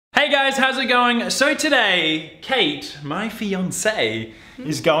Hey guys, how's it going? So today, Kate, my fiancée,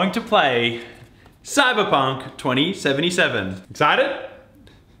 is going to play Cyberpunk 2077. Excited?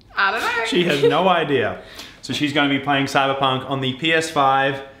 I don't know. She has no idea. So she's going to be playing Cyberpunk on the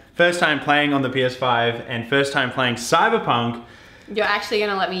PS5. First time playing on the PS5 and first time playing Cyberpunk. You're actually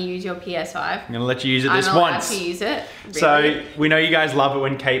gonna let me use your PS5? I'm gonna let you use it this I'm allowed once. to use it. Really? So we know you guys love it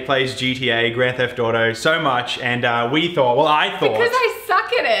when Kate plays GTA, Grand Theft Auto so much, and we thought, well, I thought. Because I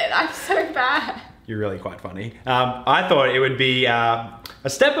suck at it. I'm so bad. You're really quite funny. I thought it would be a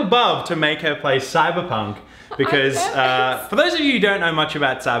step above to make her play Cyberpunk because for those of you who don't know much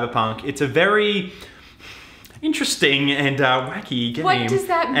about Cyberpunk, it's a very interesting and wacky game. What does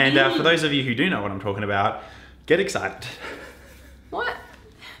that mean? And for those of you who do know what I'm talking about, get excited. What?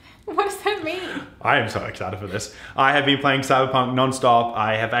 What does that mean? I am so excited for this. I have been playing Cyberpunk non-stop.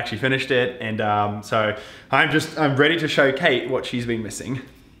 I have actually finished it, and so I'm ready to show Kate what she's been missing.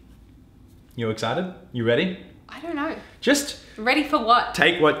 You excited? You ready? I don't know. Just ready for what?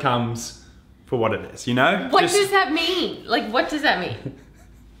 Take what comes for what it is, you know? What does that mean? Like, what does that mean?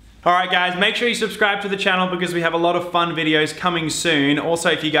 All right, guys, make sure you subscribe to the channel because we have a lot of fun videos coming soon. Also,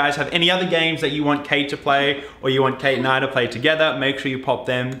 if you guys have any other games that you want Kate to play or you want Kate and I to play together, make sure you pop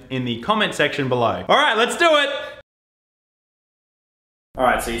them in the comment section below. All right, let's do it. All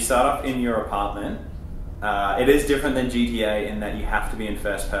right, so you start off in your apartment. It is different than GTA in that you have to be in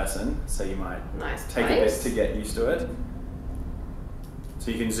first person, so you might take a bit to get used to it. So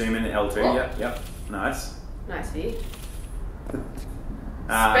you can zoom in L2, oh. Yep, nice. Nice view.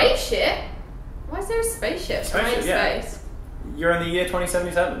 Spaceship? Why is there a spaceship? Spaceship, yeah. Space? You're in the year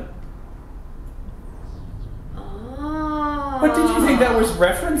 2077. Oh. What did you think that was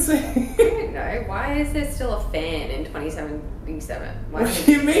referencing? I don't know. Why is there still a fan in 2077? What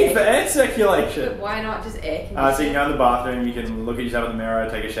do you mean? For air circulation. But why not just air conditioning? So you can go in the bathroom, you can look at yourself in the mirror,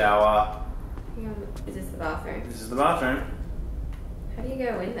 take a shower. Is this the bathroom? This is the bathroom. How do you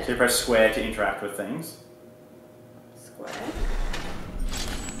go in there? So you press square to interact with things. Square?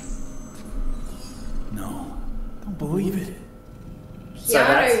 No, don't believe it. So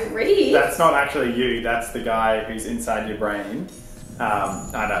that's not actually you, that's the guy who's inside your brain.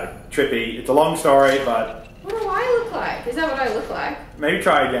 I know, trippy. It's a long story, but... What do I look like? Is that what I look like? Maybe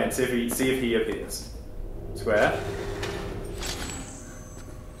try again, see if he appears. Square.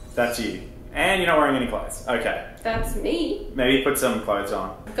 That's you. And you're not wearing any clothes. Okay. That's me. Maybe put some clothes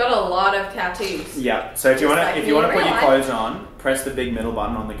on. I've got a lot of tattoos. Yeah. So if you want to put your clothes on, press the big middle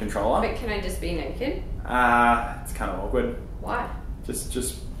button on the controller. But can I just be naked? It's kind of awkward. Why?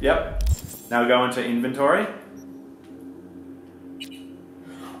 Yep. Now go into inventory.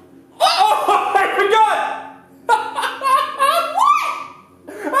 Oh, I forgot!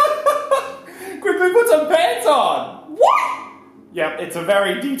 Quickly put some pants on. What? Yep, it's a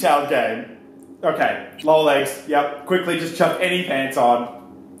very detailed game. Okay, lower legs, yep. Quickly just chuck any pants on.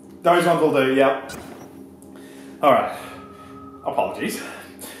 Those ones will do, yep. Alright. Apologies.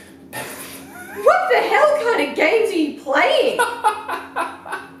 What the hell kind of games are you playing?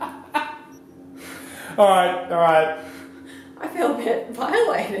 Alright. I feel a bit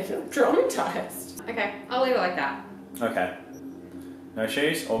violated. I'm traumatized. Okay, I'll leave it like that. Okay. No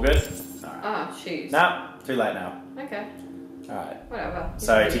shoes? All good? Alright. Ah, shoes. No, too late now. Okay. Alright. Whatever.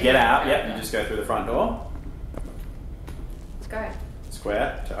 So to get out, yep, you just go through the front door. Let's go.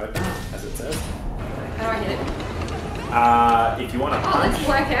 Square to open, as it says. How do I hit it? If you want to punch. Oh, let's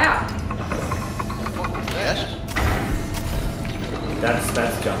work out.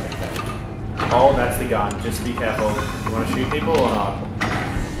 That's jumping. Oh, that's the gun. Just be careful. You want to shoot people or not?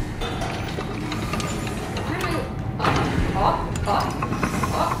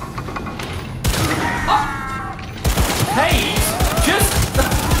 Hey, just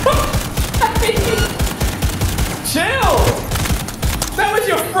chill. That was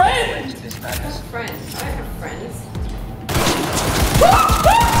your friend. What's friends? I don't have friends.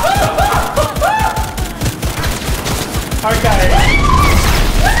 Okay.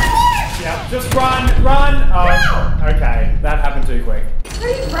 Yeah, just run. Oh, okay. That happened too quick. How do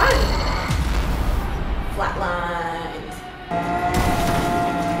you run? Flatlined.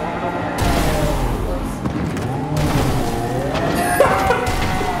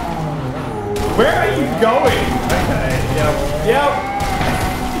 Where are you going? Okay, yep.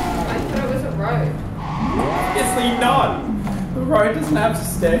 I thought it was a road. Obviously not. The road doesn't have a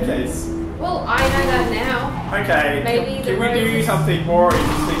staircase. Well, I know that now. Okay, maybe can we do something more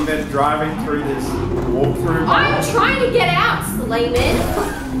interesting than driving through this walkthrough? I'm trying to get out,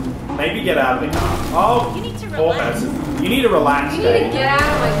 Slaiman. Maybe get out of the car. Oh, you need to relax. You need to relax. You need to get out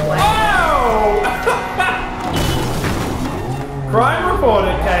of my way. Oh! Crime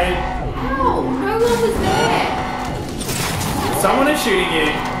reported, Kate. No, no one was there. Someone is shooting you.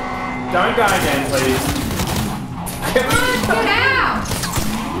 Don't go again, please. Get out!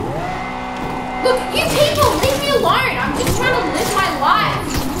 Look, you people, leave me alone. I'm just trying to live my life.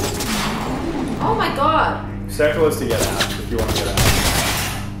 Oh my god. Circle is to get out, if you want to get out.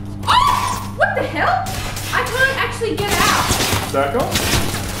 Oh! What the hell? I can't actually get out. Circle?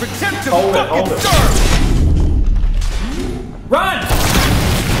 Protect the Hold it, fucking hold it. dirt! Run!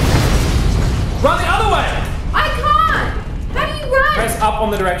 Run the other way! I can't. How do you run? Press up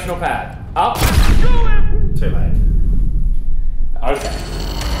on the directional pad. Up. Too late. Okay.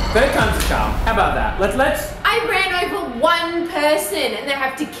 Third time's a charm. How about that? Let's. I ran over one person and they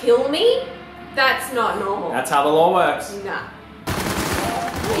have to kill me? That's not normal. That's how the law works. Nah.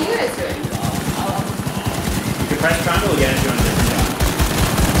 What are you guys doing? You can press triangle again if you want a different gun.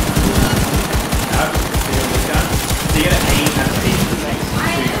 No. This gun. So you gotta aim at the piece of the thing.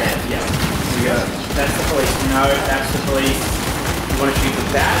 I am. Yeah. So you go. That's the police. No, that's the police. You want to shoot the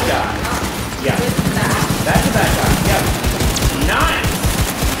bad guy. Yeah. What's that? That's the bad guy. Yep. Nice.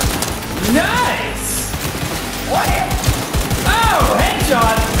 Nice. What? Oh,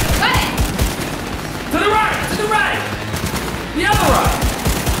 headshot. Got it. To the right. To the right. The other right.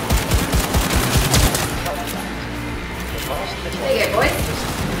 There you go, boys.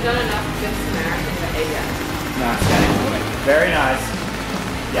 Not enough good Samaritan behavior. Nice, okay. Very nice.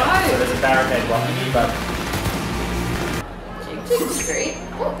 Yeah, No. so there's a barricade blocking you, but... Cheek to the street.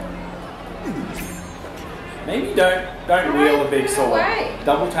 Oh. Maybe don't wheel a big Put it sword. away.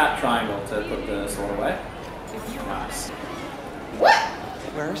 Double tap triangle to put the sword away. Nice. What?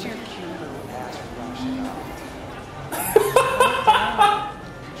 Where's your cute little ass rushing off?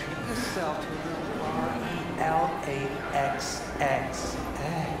 Treat yourself to a little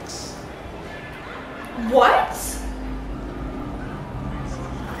R-E-L-A-X-X-X. What?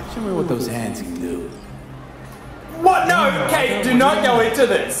 Show me what those hands can do. What? No, Kate, do not go into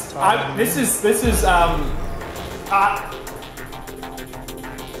this. This is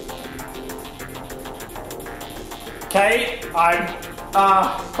Kate,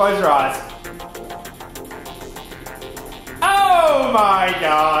 close your eyes. Oh my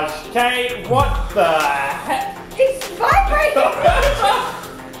gosh, Kate, what the heck? It's vibrating.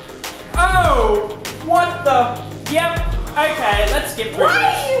 Oh, what the? Yep. Okay, let's skip through Why this.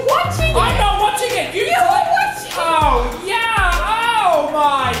 are you watching it? I'm not watching it. You You're watching. Oh yeah. Oh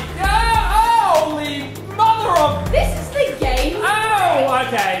my God. Holy mother of. This is the game. Oh,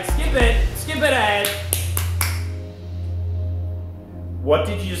 okay. Skip it. Skip it ahead. What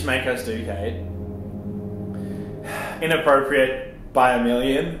did you just make us do, Kate? Inappropriate by a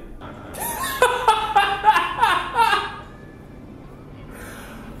million.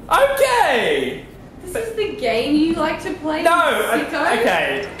 Okay. This is the game you like to play? No. sicko?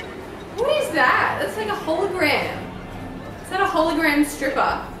 Okay. What is that? That's like a hologram. Is that a hologram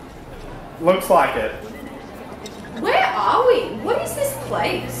stripper? Looks like it. Where are we? What is this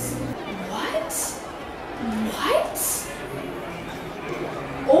place? What? What?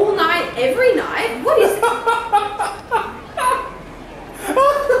 All night, every night? What is it?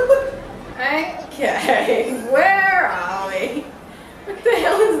 Okay, where are we? What the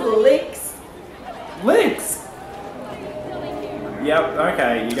hell is Licks? Links. Yep.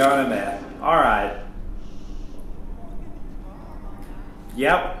 Okay, you're going in there. All right.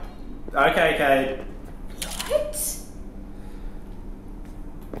 Yep. Okay, Kate. What?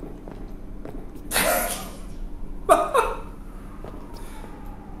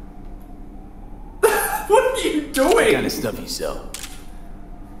 What are you doing? What kind of stuff you sell?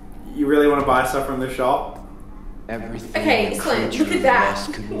 You really want to buy stuff from the shop? Everything Okay, a Slaiman, creature look at that. of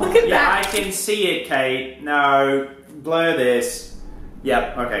lust could Look want. at Yeah, I that. can see it, Kate. No, blur this.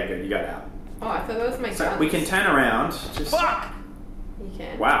 Yep. Okay, good. You got out. Oh, I thought that was my So gun. we can turn around. Just Fuck! You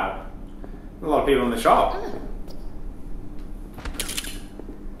can. wow. A lot of people in the shop.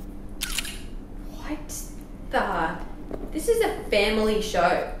 What the? This is a family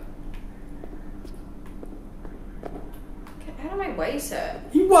show. Get out of my way, sir.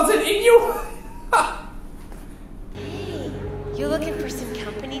 He wasn't in you. Hey, you looking for some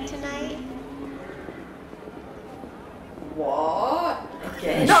company tonight? What?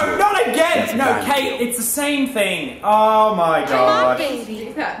 Again? No, not again. No, That's bad. Kate. It's the same thing. Oh my Come on, gosh. baby.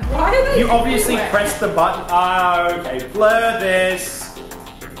 Do that. Why are they You obviously everywhere? pressed the button. Oh, okay. Blur this.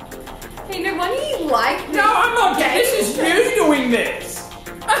 Hey, no wonder you like this. No, I'm not. game. This is you doing this.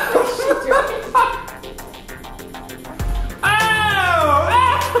 Oh,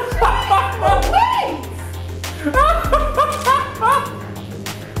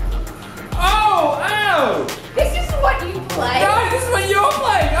 Oh! Oh! this is what you play? No, this is what you're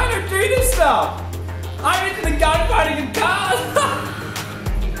playing. I don't do this stuff. I'm into the gunfighting and cars.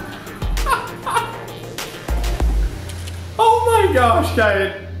 Oh my gosh,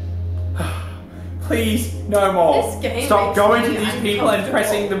 Kate. Please, no more. This game Stop makes going to me these people and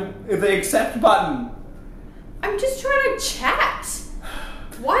pressing the accept button. I'm just trying to chat.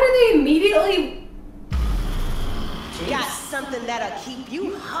 Why do they immediately... Got something that'll keep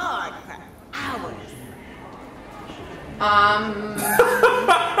you hard for hours.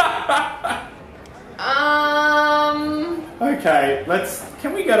 Okay,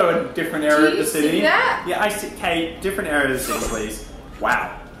 can we go to a different area of the city? See that? Yeah, I see. Kate, different area of the city, please.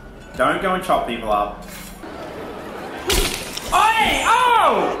 Wow. Don't go and chop people up. Oi!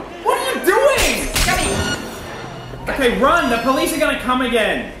 Oh! What are you doing? Come here. Okay, run! The police are gonna come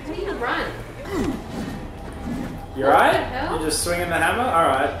again. I need to run. You What alright? the hell? You're just swinging the hammer?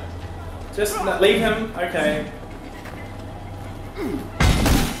 Alright. Just leave him. Okay.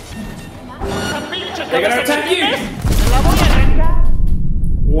 They're gonna attack you!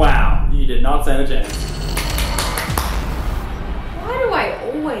 Wow, you did not stand a chance. Why do I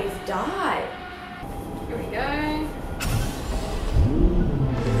always die? Here we go.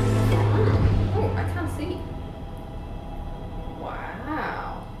 Oh, I can't see.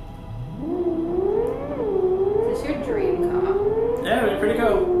 Wow. Is this your dream car? Yeah, it was pretty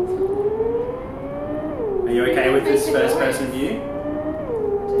cool. Are you okay with this first person view?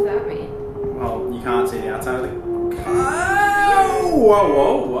 What does that mean? Well, you can't see the outside of the car. Whoa,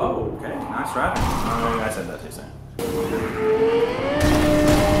 whoa, whoa. Okay, nice driving. Oh, I said that too soon.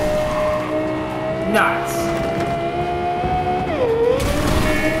 Nice.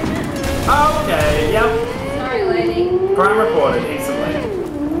 Okay, yep. Sorry, lady. Crime reported instantly.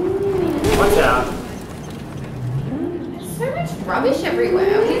 Watch out. There's so much rubbish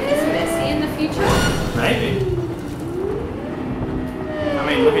everywhere. Are we this messy in the future? Maybe. I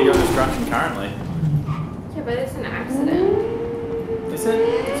mean, look at your destruction currently. Yeah, but it's an accident. Is it?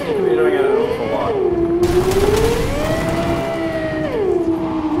 You seem to be doing it an awful lot.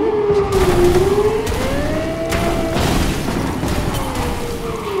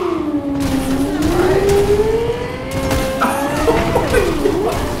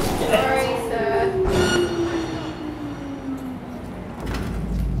 Sorry, sir.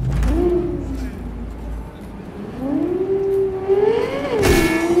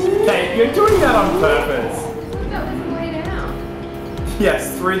 Okay, you're doing that on purpose. That was the way down. Yes,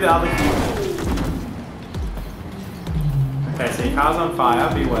 through the other people. Okay, so your car's on fire,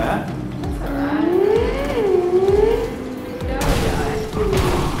 beware. That's alright. Don't die.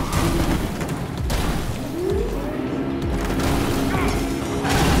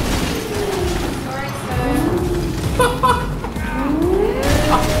 Sorry, sir.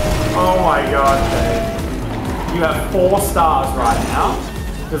 Oh my god, Dave. You have 4 stars right now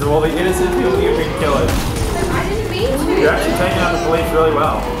because of all the innocent people you've been killing. I didn't mean to. You're actually taking out the police really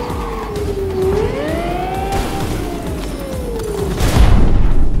well.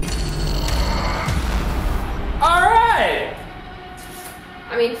 Alright!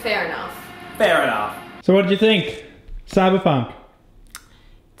 I mean, fair enough. Fair enough. So what did you think? Cyberpunk.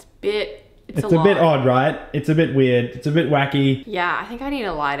 It's a bit odd, right? It's a bit weird. It's a bit wacky. Yeah, I think I need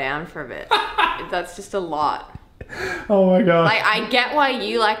to lie down for a bit. That's just a lot. Oh my god. Like, I get why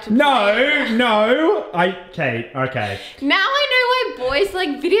you like to play. No. Okay. Now I know why boys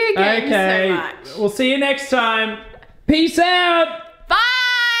like video games so much. We'll see you next time. Peace out.